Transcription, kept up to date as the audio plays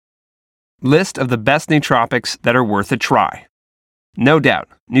List of the best nootropics that are worth a try. No doubt,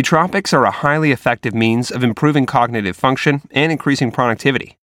 nootropics are a highly effective means of improving cognitive function and increasing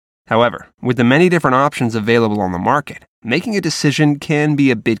productivity. However, with the many different options available on the market, making a decision can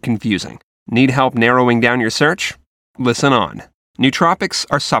be a bit confusing. Need help narrowing down your search? Listen on. Nootropics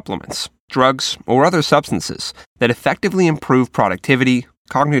are supplements, drugs, or other substances that effectively improve productivity,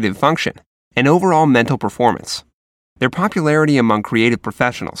 cognitive function, and overall mental performance. Their popularity among creative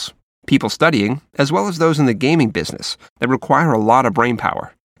professionals, people studying, as well as those in the gaming business that require a lot of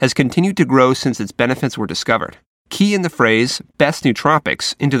brainpower, has continued to grow since its benefits were discovered. Key in the phrase "best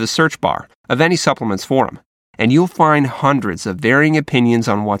nootropics" into the search bar of any supplements forum, and you'll find hundreds of varying opinions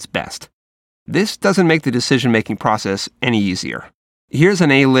on what's best. This doesn't make the decision-making process any easier. Here's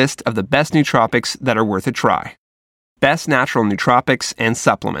an A-list of the best nootropics that are worth a try. Best natural nootropics and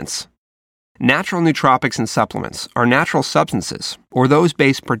supplements. Natural nootropics and supplements are natural substances, or those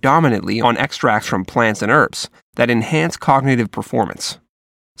based predominantly on extracts from plants and herbs, that enhance cognitive performance.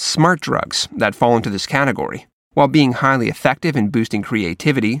 Smart drugs that fall into this category, while being highly effective in boosting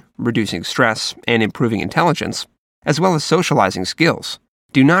creativity, reducing stress, and improving intelligence, as well as socializing skills,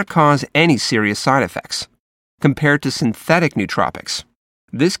 do not cause any serious side effects. Compared to synthetic nootropics,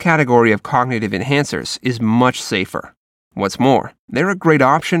 this category of cognitive enhancers is much safer. What's more, they're a great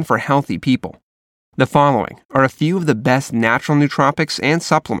option for healthy people. The following are a few of the best natural nootropics and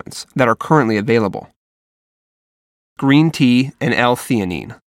supplements that are currently available. Green tea and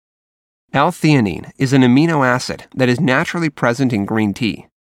L-theanine. L-theanine is an amino acid that is naturally present in green tea,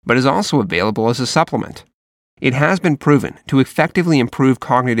 but is also available as a supplement. It has been proven to effectively improve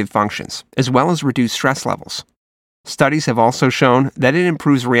cognitive functions, as well as reduce stress levels. Studies have also shown that it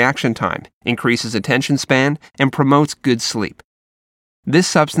improves reaction time, increases attention span, and promotes good sleep. This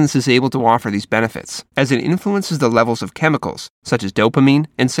substance is able to offer these benefits, as it influences the levels of chemicals, such as dopamine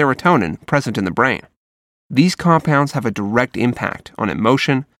and serotonin, present in the brain. These compounds have a direct impact on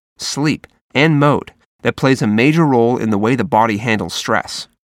emotion, sleep, and mood that plays a major role in the way the body handles stress.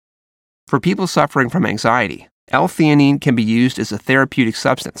 For people suffering from anxiety, L-theanine can be used as a therapeutic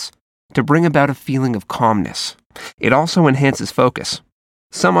substance to bring about a feeling of calmness. It also enhances focus.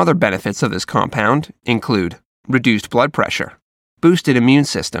 Some other benefits of this compound include reduced blood pressure, boosted immune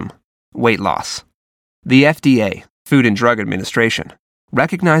system, weight loss. The FDA, Food and Drug Administration,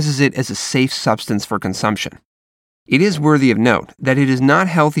 recognizes it as a safe substance for consumption. It is worthy of note that it is not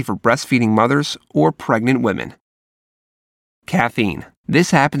healthy for breastfeeding mothers or pregnant women. Caffeine.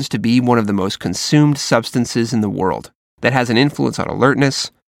 This happens to be one of the most consumed substances in the world that has an influence on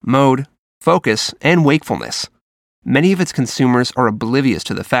alertness, mood, focus, and wakefulness. Many of its consumers are oblivious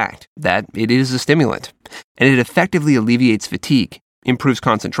to the fact that it is a stimulant, and it effectively alleviates fatigue, improves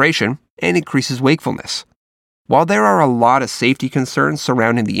concentration, and increases wakefulness. While there are a lot of safety concerns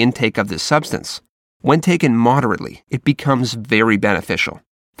surrounding the intake of this substance, when taken moderately, it becomes very beneficial.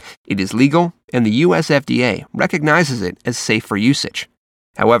 It is legal, and the US FDA recognizes it as safe for usage.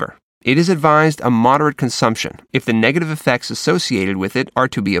 However, it is advised a moderate consumption if the negative effects associated with it are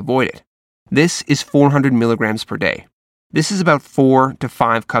to be avoided. This is 400 milligrams per day. This is about 4 to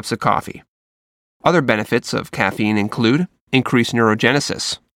 5 cups of coffee. Other benefits of caffeine include increased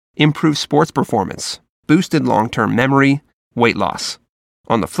neurogenesis, improved sports performance, boosted long-term memory, weight loss.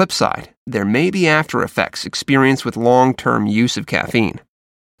 On the flip side, there may be after effects experienced with long-term use of caffeine.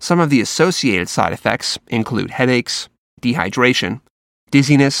 Some of the associated side effects include headaches, dehydration,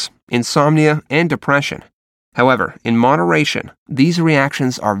 dizziness, insomnia, and depression. However, in moderation, these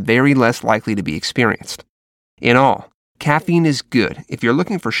reactions are very less likely to be experienced. In all, caffeine is good if you're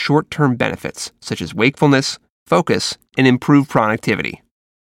looking for short-term benefits such as wakefulness, focus, and improved productivity.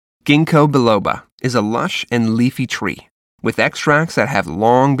 Ginkgo biloba is a lush and leafy tree with extracts that have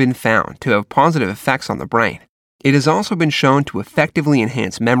long been found to have positive effects on the brain. It has also been shown to effectively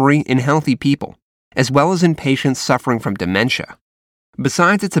enhance memory in healthy people, as well as in patients suffering from dementia.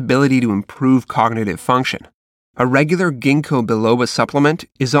 Besides its ability to improve cognitive function, a regular Ginkgo biloba supplement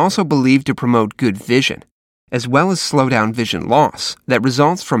is also believed to promote good vision, as well as slow down vision loss that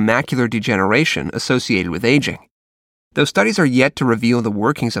results from macular degeneration associated with aging. Though studies are yet to reveal the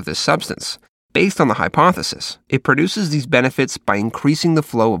workings of this substance, based on the hypothesis, it produces these benefits by increasing the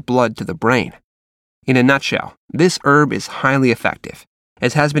flow of blood to the brain. In a nutshell, this herb is highly effective,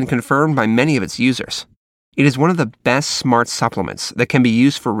 as has been confirmed by many of its users. It is one of the best smart supplements that can be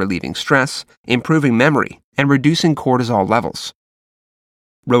used for relieving stress, improving memory, and reducing cortisol levels.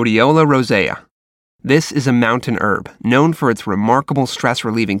 Rhodiola rosea. This is a mountain herb known for its remarkable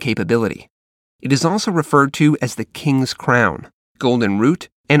stress-relieving capability. It is also referred to as the king's crown, golden root,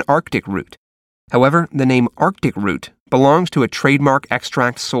 and Arctic root. However, the name Arctic root belongs to a trademark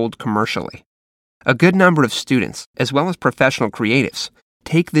extract sold commercially. A good number of students, as well as professional creatives,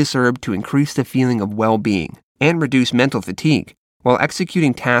 take this herb to increase the feeling of well-being and reduce mental fatigue while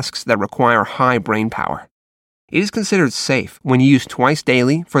executing tasks that require high brain power. It is considered safe when used twice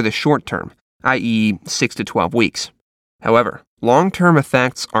daily for the short term, i.e. 6 to 12 weeks. However, long-term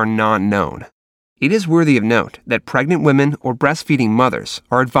effects are not known. It is worthy of note that pregnant women or breastfeeding mothers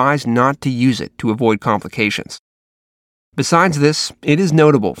are advised not to use it to avoid complications. Besides this, it is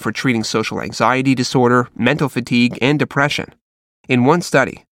notable for treating social anxiety disorder, mental fatigue, and depression. In one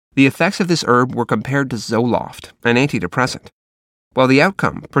study, the effects of this herb were compared to Zoloft, an antidepressant. While the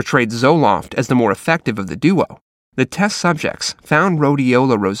outcome portrayed Zoloft as the more effective of the duo, the test subjects found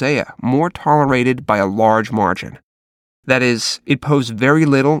Rhodiola rosea more tolerated by a large margin. That is, it posed very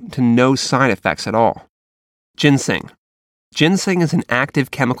little to no side effects at all. Ginseng. Ginseng is an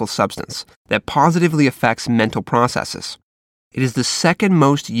active chemical substance that positively affects mental processes. It is the second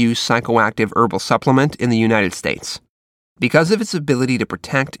most used psychoactive herbal supplement in the United States. Because of its ability to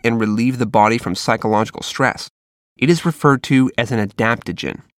protect and relieve the body from psychological stress, it is referred to as an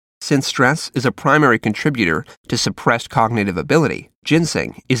adaptogen. Since stress is a primary contributor to suppressed cognitive ability,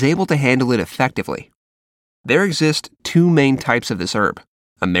 ginseng is able to handle it effectively. There exist two main types of this herb: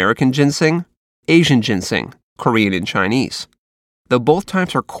 American ginseng, Asian ginseng, Korean and Chinese. Though both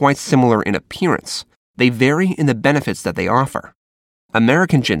types are quite similar in appearance, they vary in the benefits that they offer.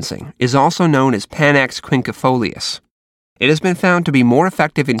 American ginseng is also known as Panax quinquefolius. It has been found to be more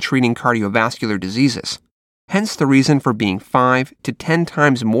effective in treating cardiovascular diseases, hence the reason for being 5 to 10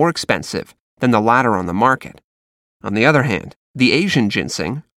 times more expensive than the latter on the market. On the other hand, the Asian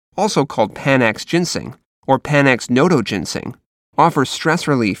ginseng, also called Panax ginseng or Panax noto ginseng, offers stress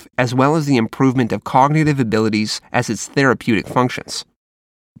relief as well as the improvement of cognitive abilities as its therapeutic functions.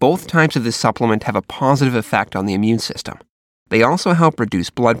 Both types of this supplement have a positive effect on the immune system. They also help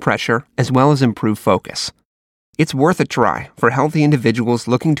reduce blood pressure as well as improve focus. It's worth a try for healthy individuals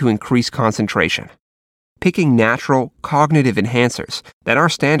looking to increase concentration. Picking natural, cognitive enhancers that are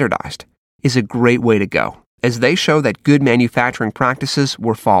standardized is a great way to go, as they show that good manufacturing practices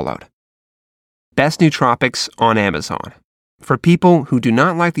were followed. Best Nootropics on Amazon. For people who do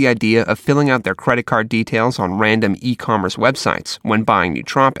not like the idea of filling out their credit card details on random e-commerce websites when buying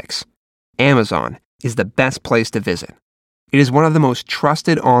nootropics, Amazon is the best place to visit. It is one of the most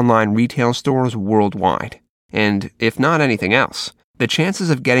trusted online retail stores worldwide, and if not anything else, the chances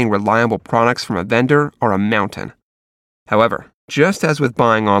of getting reliable products from a vendor are a mountain. However, just as with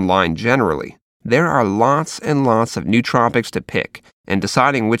buying online generally, there are lots and lots of nootropics to pick, and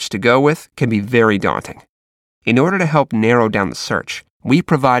deciding which to go with can be very daunting. In order to help narrow down the search, we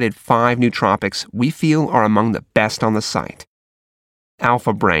provided 5 nootropics we feel are among the best on the site.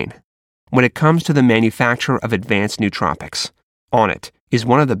 Alpha Brain. When it comes to the manufacture of advanced nootropics, Onnit is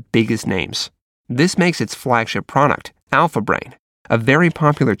one of the biggest names. This makes its flagship product, Alpha Brain, a very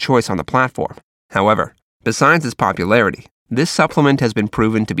popular choice on the platform. However, besides its popularity, this supplement has been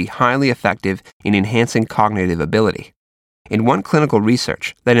proven to be highly effective in enhancing cognitive ability. In one clinical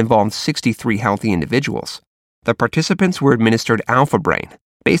research that involved 63 healthy individuals, the participants were administered Alpha Brain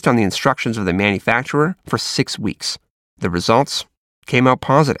based on the instructions of the manufacturer for 6 weeks. The results came out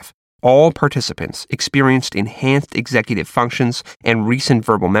positive. All participants experienced enhanced executive functions and recent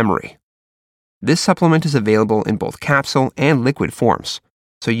verbal memory. This supplement is available in both capsule and liquid forms,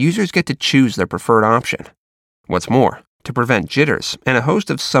 so users get to choose their preferred option. What's more, to prevent jitters and a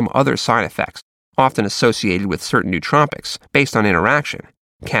host of some other side effects often associated with certain nootropics based on interaction,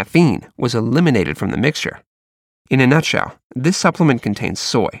 caffeine was eliminated from the mixture. In a nutshell, this supplement contains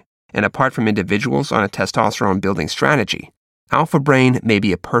soy, and apart from individuals on a testosterone-building strategy, Alpha Brain may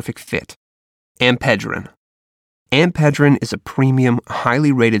be a perfect fit. Ampedrin. Ampedrin is a premium,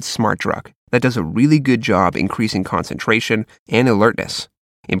 highly rated smart drug that does a really good job increasing concentration and alertness,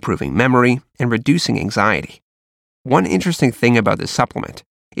 improving memory, and reducing anxiety. One interesting thing about this supplement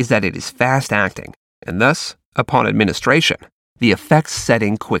is that it is fast-acting, and thus, upon administration, the effects set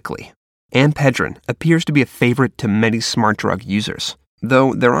in quickly. Ampedrin appears to be a favorite to many smart drug users,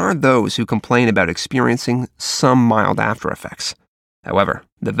 though there are those who complain about experiencing some mild after-effects. However,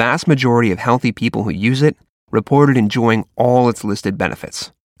 the vast majority of healthy people who use it reported enjoying all its listed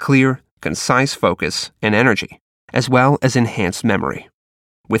benefits: clear, concise focus and energy, as well as enhanced memory,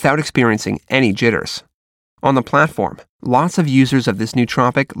 without experiencing any jitters. On the platform, lots of users of this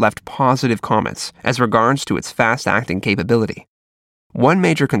nootropic left positive comments as regards to its fast-acting capability. One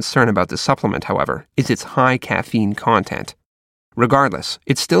major concern about this supplement, however, is its high caffeine content. Regardless,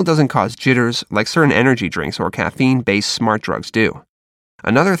 it still doesn't cause jitters like certain energy drinks or caffeine-based smart drugs do.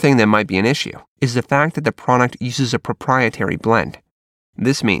 Another thing that might be an issue is the fact that the product uses a proprietary blend.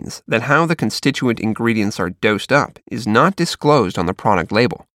 This means that how the constituent ingredients are dosed up is not disclosed on the product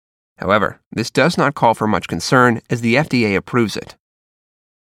label. However, this does not call for much concern as the FDA approves it.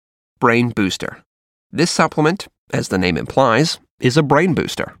 Brain Booster. This supplement, as the name implies, is a brain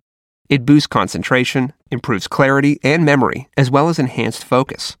booster. It boosts concentration, improves clarity and memory, as well as enhanced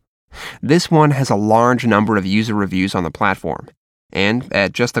focus. This one has a large number of user reviews on the platform, and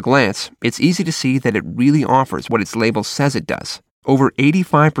at just a glance, it's easy to see that it really offers what its label says it does. Over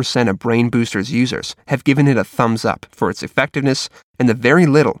 85% of Brain Booster's users have given it a thumbs up for its effectiveness and the very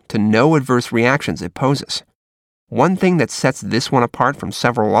little to no adverse reactions it poses. One thing that sets this one apart from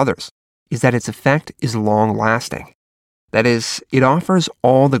several others is that its effect is long-lasting. That is, it offers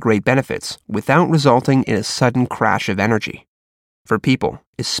all the great benefits without resulting in a sudden crash of energy. For people,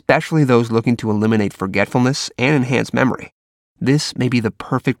 especially those looking to eliminate forgetfulness and enhance memory, this may be the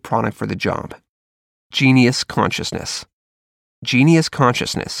perfect product for the job. Genius Consciousness. Genius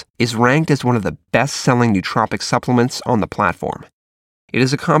Consciousness is ranked as one of the best-selling nootropic supplements on the platform. It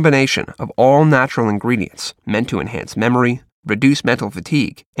is a combination of all natural ingredients meant to enhance memory, reduce mental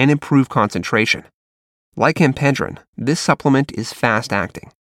fatigue, and improve concentration. Like Ampendrin, this supplement is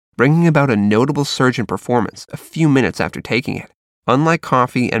fast-acting, bringing about a notable surge in performance a few minutes after taking it. Unlike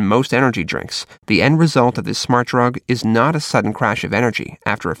coffee and most energy drinks, the end result of this smart drug is not a sudden crash of energy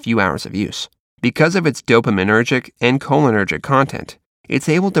after a few hours of use. Because of its dopaminergic and cholinergic content, it's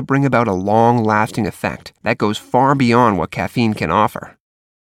able to bring about a long-lasting effect that goes far beyond what caffeine can offer.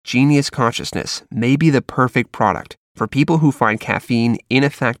 Genius Consciousness may be the perfect product for people who find caffeine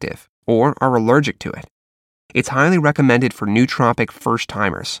ineffective or are allergic to it. It's highly recommended for nootropic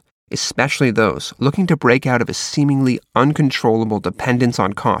first-timers, especially those looking to break out of a seemingly uncontrollable dependence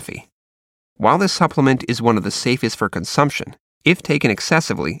on coffee. While this supplement is one of the safest for consumption, if taken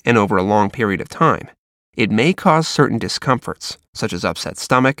excessively and over a long period of time, it may cause certain discomforts, such as upset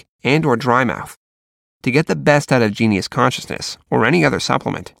stomach and/or dry mouth. To get the best out of Genius Consciousness or any other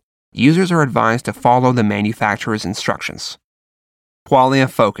supplement, users are advised to follow the manufacturer's instructions. Qualia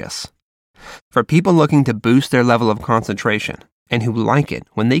Focus. For people looking to boost their level of concentration and who like it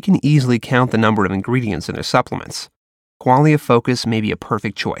when they can easily count the number of ingredients in their supplements, Qualia Focus may be a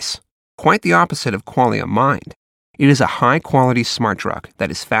perfect choice. Quite the opposite of Qualia Mind. It is a high-quality smart drug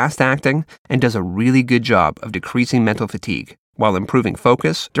that is fast-acting and does a really good job of decreasing mental fatigue while improving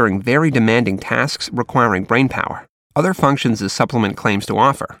focus during very demanding tasks requiring brain power. Other functions this supplement claims to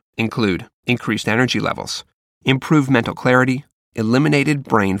offer include increased energy levels, improved mental clarity, eliminated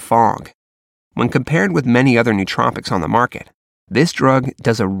brain fog. When compared with many other nootropics on the market, this drug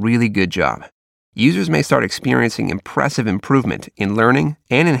does a really good job. Users may start experiencing impressive improvement in learning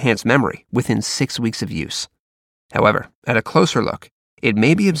and enhanced memory within 6 weeks of use. However, at a closer look, it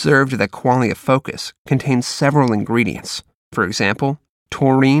may be observed that Qualia Focus contains several ingredients, for example,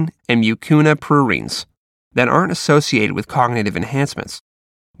 taurine and mucuna prurines, that aren't associated with cognitive enhancements.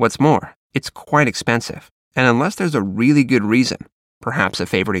 What's more, it's quite expensive, and unless there's a really good reason, perhaps a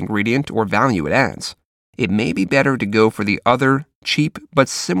favorite ingredient or value it adds, it may be better to go for the other, cheap but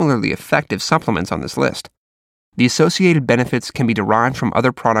similarly effective supplements on this list. The associated benefits can be derived from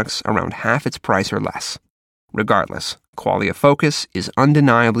other products around half its price or less. Regardless, Qualia Focus is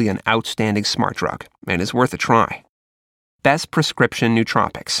undeniably an outstanding smart drug and is worth a try. Best Prescription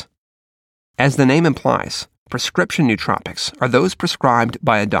Nootropics. As the name implies, prescription nootropics are those prescribed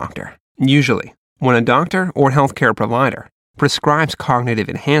by a doctor. Usually, when a doctor or healthcare provider prescribes cognitive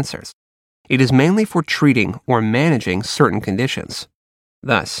enhancers, it is mainly for treating or managing certain conditions.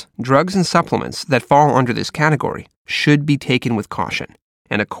 Thus, drugs and supplements that fall under this category should be taken with caution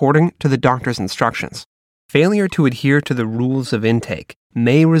and according to the doctor's instructions. Failure to adhere to the rules of intake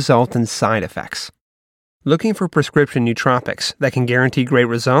may result in side effects. Looking for prescription nootropics that can guarantee great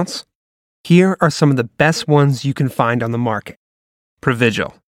results? Here are some of the best ones you can find on the market.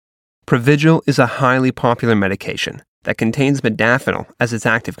 Provigil. Provigil is a highly popular medication that contains modafinil as its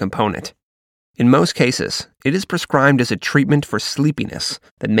active component. In most cases, it is prescribed as a treatment for sleepiness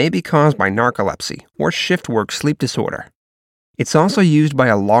that may be caused by narcolepsy or shift work sleep disorder. It's also used by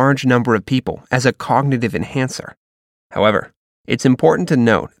a large number of people as a cognitive enhancer. However, it's important to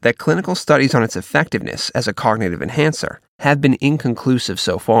note that clinical studies on its effectiveness as a cognitive enhancer have been inconclusive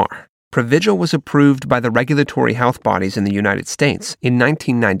so far. Provigil was approved by the regulatory health bodies in the United States in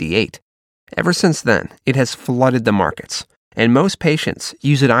 1998. Ever since then, it has flooded the markets, and most patients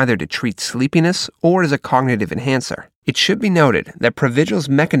use it either to treat sleepiness or as a cognitive enhancer. It should be noted that Provigil's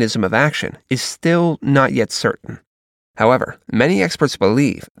mechanism of action is still not yet certain. However, many experts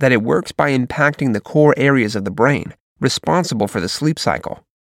believe that it works by impacting the core areas of the brain responsible for the sleep cycle.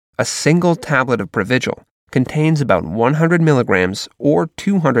 A single tablet of Provigil contains about 100 milligrams or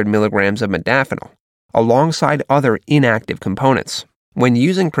 200 milligrams of modafinil, alongside other inactive components. When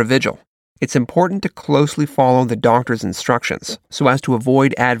using Provigil, it's important to closely follow the doctor's instructions so as to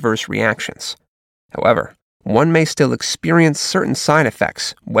avoid adverse reactions. However, one may still experience certain side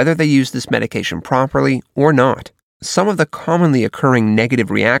effects whether they use this medication properly or not. Some of the commonly occurring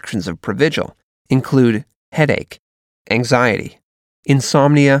negative reactions of Provigil include headache, anxiety,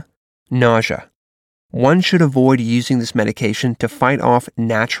 insomnia, nausea. One should avoid using this medication to fight off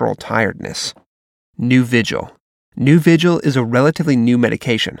natural tiredness. Nootropics. Nootropics is a relatively new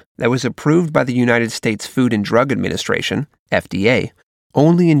medication that was approved by the United States Food and Drug Administration, FDA,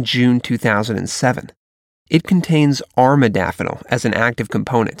 only in June 2007. It contains R-modafinil as an active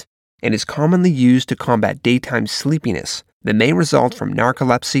component and is commonly used to combat daytime sleepiness that may result from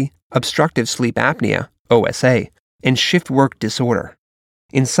narcolepsy, obstructive sleep apnea, OSA, and shift work disorder.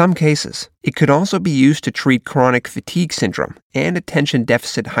 In some cases, it could also be used to treat chronic fatigue syndrome and attention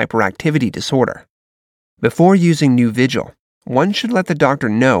deficit hyperactivity disorder. Before using Nootropics, one should let the doctor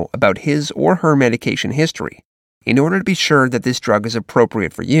know about his or her medication history in order to be sure that this drug is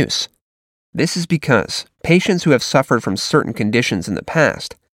appropriate for use. This is because patients who have suffered from certain conditions in the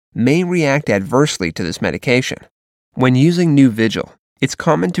past may react adversely to this medication. When using Nootropics, it's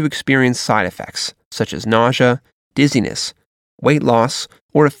common to experience side effects such as nausea, dizziness, weight loss,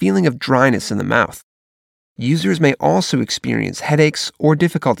 or a feeling of dryness in the mouth. Users may also experience headaches or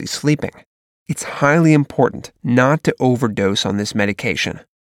difficulty sleeping. It's highly important not to overdose on this medication.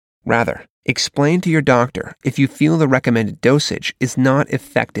 Rather, explain to your doctor if you feel the recommended dosage is not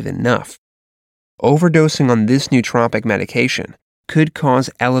effective enough. Overdosing on this nootropic medication could cause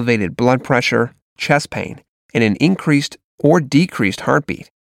elevated blood pressure, chest pain, and an increased or decreased heartbeat.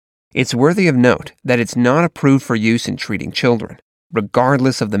 It's worthy of note that it's not approved for use in treating children,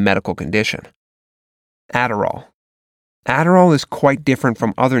 regardless of the medical condition. Adderall. Adderall is quite different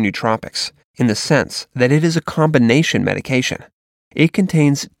from other nootropics in the sense that it is a combination medication. It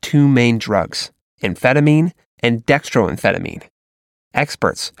contains two main drugs, amphetamine and dextroamphetamine.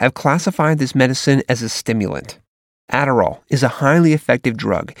 Experts have classified this medicine as a stimulant. Adderall is a highly effective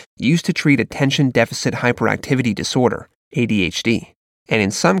drug used to treat attention deficit hyperactivity disorder, ADHD, and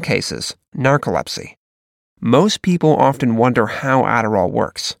in some cases, narcolepsy. Most people often wonder how Adderall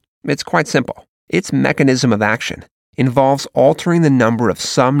works. It's quite simple. Its mechanism of action involves altering the number of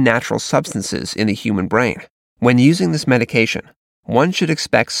some natural substances in the human brain. When using this medication, one should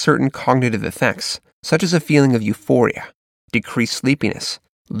expect certain cognitive effects, such as a feeling of euphoria, decreased sleepiness,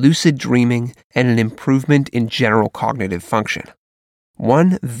 lucid dreaming, and an improvement in general cognitive function.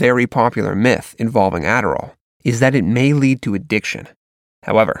 One very popular myth involving Adderall is that it may lead to addiction.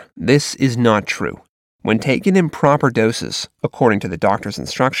 However, this is not true. When taken in proper doses, according to the doctor's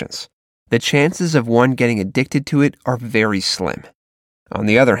instructions, the chances of one getting addicted to it are very slim. On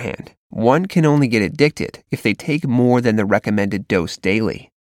the other hand, one can only get addicted if they take more than the recommended dose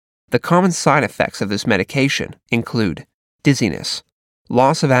daily. The common side effects of this medication include dizziness,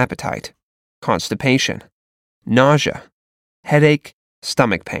 loss of appetite, constipation, nausea, headache,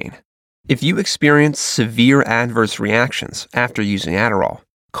 stomach pain. If you experience severe adverse reactions after using Adderall,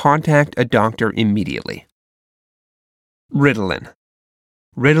 contact a doctor immediately. Ritalin.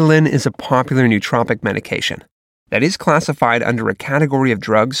 Ritalin is a popular nootropic medication that is classified under a category of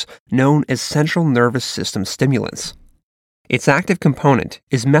drugs known as central nervous system stimulants. Its active component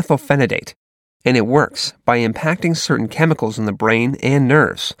is methylphenidate, and it works by impacting certain chemicals in the brain and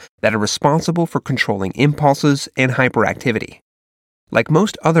nerves that are responsible for controlling impulses and hyperactivity. Like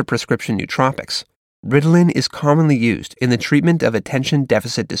most other prescription nootropics, Ritalin is commonly used in the treatment of attention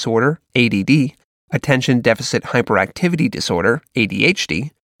deficit disorder, ADD, attention deficit hyperactivity disorder,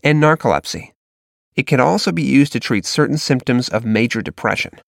 ADHD, and narcolepsy. It can also be used to treat certain symptoms of major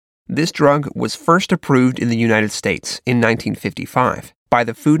depression. This drug was first approved in the United States in 1955 by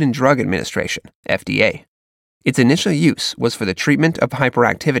the Food and Drug Administration, FDA. Its initial use was for the treatment of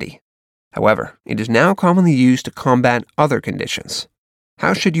hyperactivity. However, it is now commonly used to combat other conditions.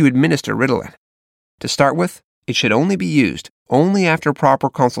 How should you administer Ritalin? To start with, it should only be used after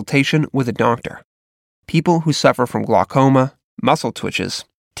proper consultation with a doctor. People who suffer from glaucoma, muscle twitches,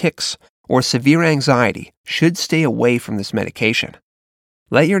 tics, or severe anxiety should stay away from this medication.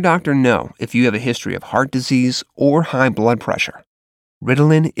 Let your doctor know if you have a history of heart disease or high blood pressure.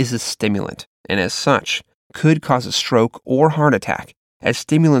 Ritalin is a stimulant, and as such, could cause a stroke or heart attack, as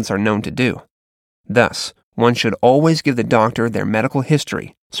stimulants are known to do. Thus, one should always give the doctor their medical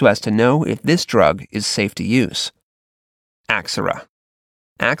history so as to know if this drug is safe to use. Axera.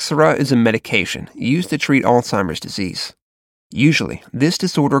 Axera is a medication used to treat Alzheimer's disease. Usually, this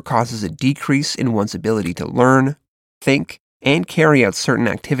disorder causes a decrease in one's ability to learn, think, and carry out certain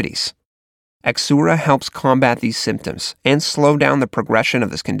activities. Axera helps combat these symptoms and slow down the progression of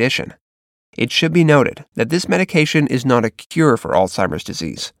this condition. It should be noted that this medication is not a cure for Alzheimer's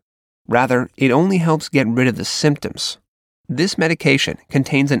disease. Rather, it only helps get rid of the symptoms. This medication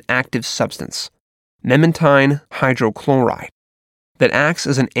contains an active substance, memantine hydrochloride, that acts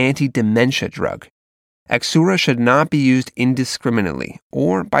as an anti-dementia drug. Axera should not be used indiscriminately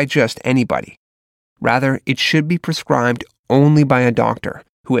or by just anybody. Rather, it should be prescribed only by a doctor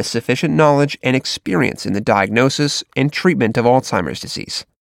who has sufficient knowledge and experience in the diagnosis and treatment of Alzheimer's disease.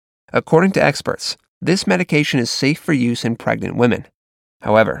 According to experts, this medication is safe for use in pregnant women.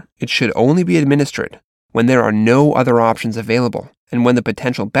 However, it should only be administered when there are no other options available and when the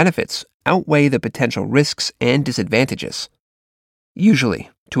potential benefits outweigh the potential risks and disadvantages. Usually,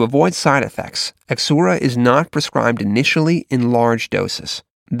 to avoid side effects, Axera is not prescribed initially in large doses.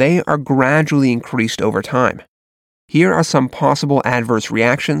 They are gradually increased over time. Here are some possible adverse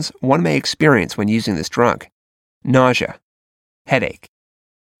reactions one may experience when using this drug: nausea, headache,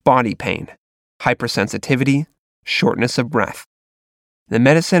 body pain, hypersensitivity, shortness of breath. The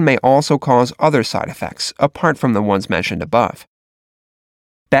medicine may also cause other side effects apart from the ones mentioned above.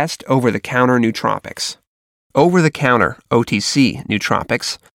 Best over-the-counter nootropics. Over-the-counter, OTC,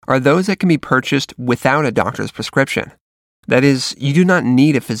 nootropics are those that can be purchased without a doctor's prescription. That is, you do not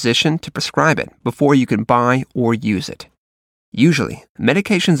need a physician to prescribe it before you can buy or use it. Usually,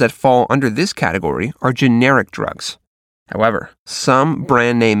 medications that fall under this category are generic drugs. However, some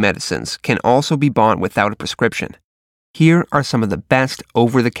brand-name medicines can also be bought without a prescription. Here are some of the best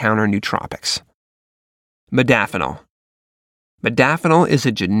over-the-counter nootropics. Modafinil. Modafinil is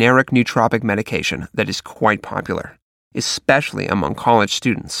a generic nootropic medication that is quite popular, especially among college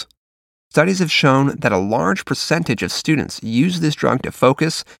students. Studies have shown that a large percentage of students use this drug to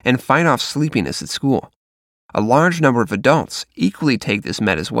focus and fight off sleepiness at school. A large number of adults equally take this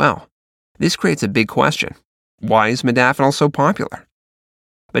med as well. This creates a big question. Why is modafinil so popular?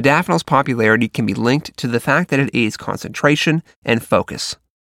 Modafinil's popularity can be linked to the fact that it aids concentration and focus.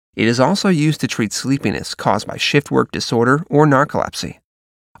 It is also used to treat sleepiness caused by shift work disorder or narcolepsy.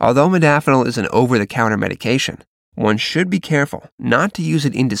 Although modafinil is an over-the-counter medication, one should be careful not to use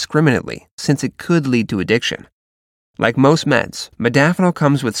it indiscriminately since it could lead to addiction. Like most meds, modafinil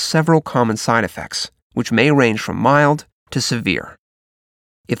comes with several common side effects, which may range from mild to severe.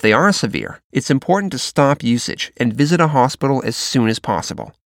 If they are severe, it's important to stop usage and visit a hospital as soon as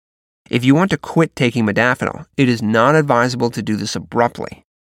possible. If you want to quit taking modafinil, it is not advisable to do this abruptly.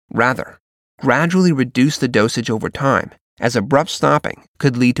 Rather, gradually reduce the dosage over time, as abrupt stopping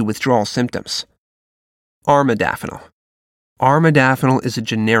could lead to withdrawal symptoms. Armodafinil. Armodafinil is a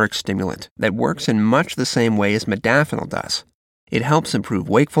generic stimulant that works in much the same way as modafinil does. It helps improve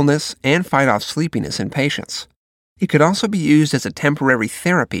wakefulness and fight off sleepiness in patients. It could also be used as a temporary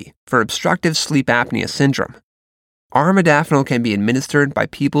therapy for obstructive sleep apnea syndrome. Armodafinil can be administered by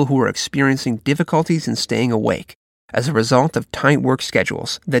people who are experiencing difficulties in staying awake as a result of tight work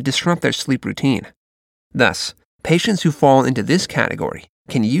schedules that disrupt their sleep routine. Thus, patients who fall into this category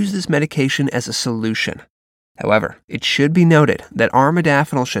can use this medication as a solution. However, it should be noted that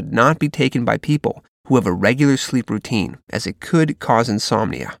armodafinil should not be taken by people who have a regular sleep routine, as it could cause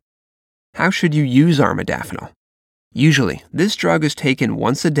insomnia. How should you use armodafinil? Usually, this drug is taken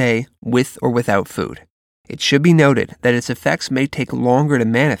once a day with or without food. It should be noted that its effects may take longer to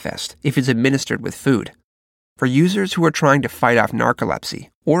manifest if it's administered with food. For users who are trying to fight off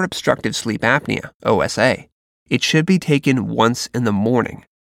narcolepsy or obstructive sleep apnea, OSA, it should be taken once in the morning.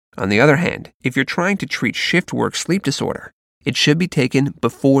 On the other hand, if you're trying to treat shift work sleep disorder, it should be taken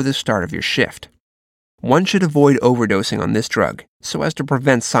before the start of your shift. One should avoid overdosing on this drug so as to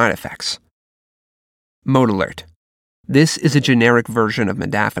prevent side effects. Modalert. This is a generic version of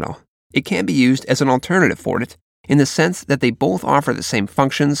modafinil. It can be used as an alternative for it, in the sense that they both offer the same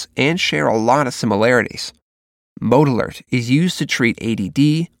functions and share a lot of similarities. Modalert is used to treat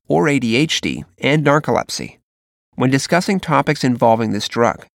ADD or ADHD and narcolepsy. When discussing topics involving this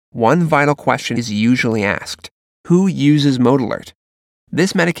drug, one vital question is usually asked: who uses Modalert?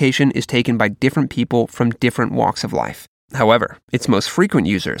 This medication is taken by different people from different walks of life. However, its most frequent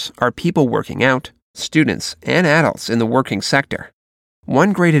users are people working out, students, and adults in the working sector.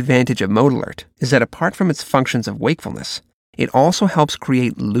 One great advantage of Modalert is that apart from its functions of wakefulness, it also helps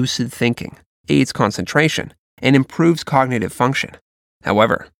create lucid thinking, aids concentration, and improves cognitive function.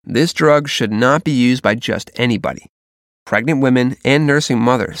 However, this drug should not be used by just anybody. Pregnant women and nursing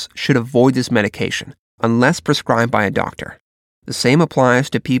mothers should avoid this medication unless prescribed by a doctor. The same applies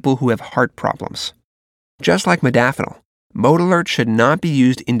to people who have heart problems. Just like modafinil, Modalert should not be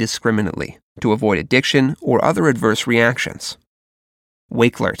used indiscriminately to avoid addiction or other adverse reactions.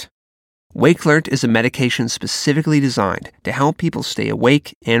 Wakelert. Wakelert is a medication specifically designed to help people stay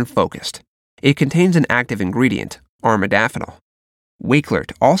awake and focused. It contains an active ingredient, armodafinil.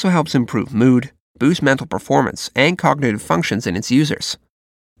 Wakelert also helps improve mood, boost mental performance, and cognitive functions in its users.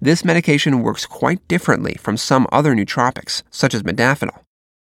 This medication works quite differently from some other nootropics, such as modafinil.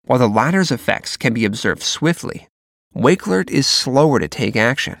 While the latter's effects can be observed swiftly, Wakelert is slower to take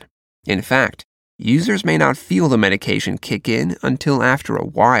action. In fact, users may not feel the medication kick in until after a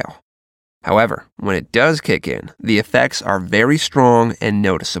while. However, when it does kick in, the effects are very strong and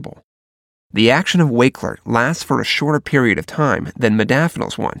noticeable. The action of Wakelert lasts for a shorter period of time than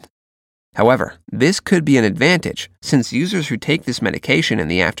modafinil's one. However, this could be an advantage since users who take this medication in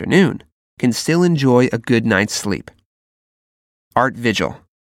the afternoon can still enjoy a good night's sleep. Art Vigil.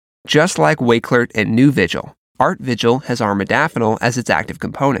 Just like Wakelert and New Vigil, Art Vigil has armodafinil as its active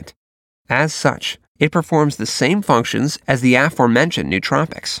component. As such, it performs the same functions as the aforementioned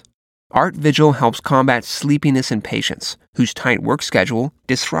nootropics. Art Vigil helps combat sleepiness in patients whose tight work schedule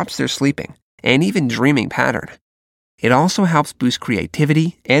disrupts their sleeping and even dreaming pattern. It also helps boost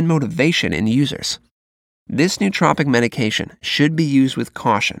creativity and motivation in users. This nootropic medication should be used with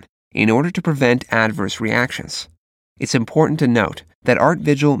caution in order to prevent adverse reactions. It's important to note that Art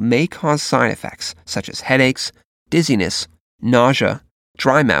Vigil may cause side effects such as headaches, dizziness, nausea,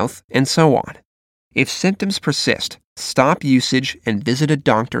 dry mouth, and so on. If symptoms persist, stop usage and visit a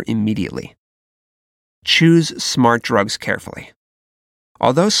doctor immediately. Choose smart drugs carefully.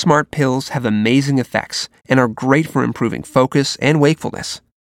 Although smart pills have amazing effects and are great for improving focus and wakefulness,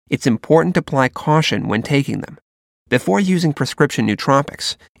 it's important to apply caution when taking them. Before using prescription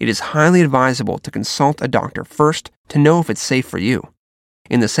nootropics, it is highly advisable to consult a doctor first to know if it's safe for you.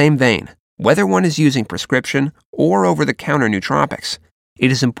 In the same vein, whether one is using prescription or over-the-counter nootropics,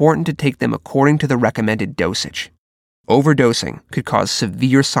 it is important to take them according to the recommended dosage. Overdosing could cause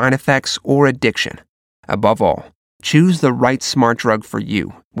severe side effects or addiction. Above all, choose the right smart drug for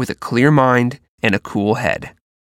you with a clear mind and a cool head.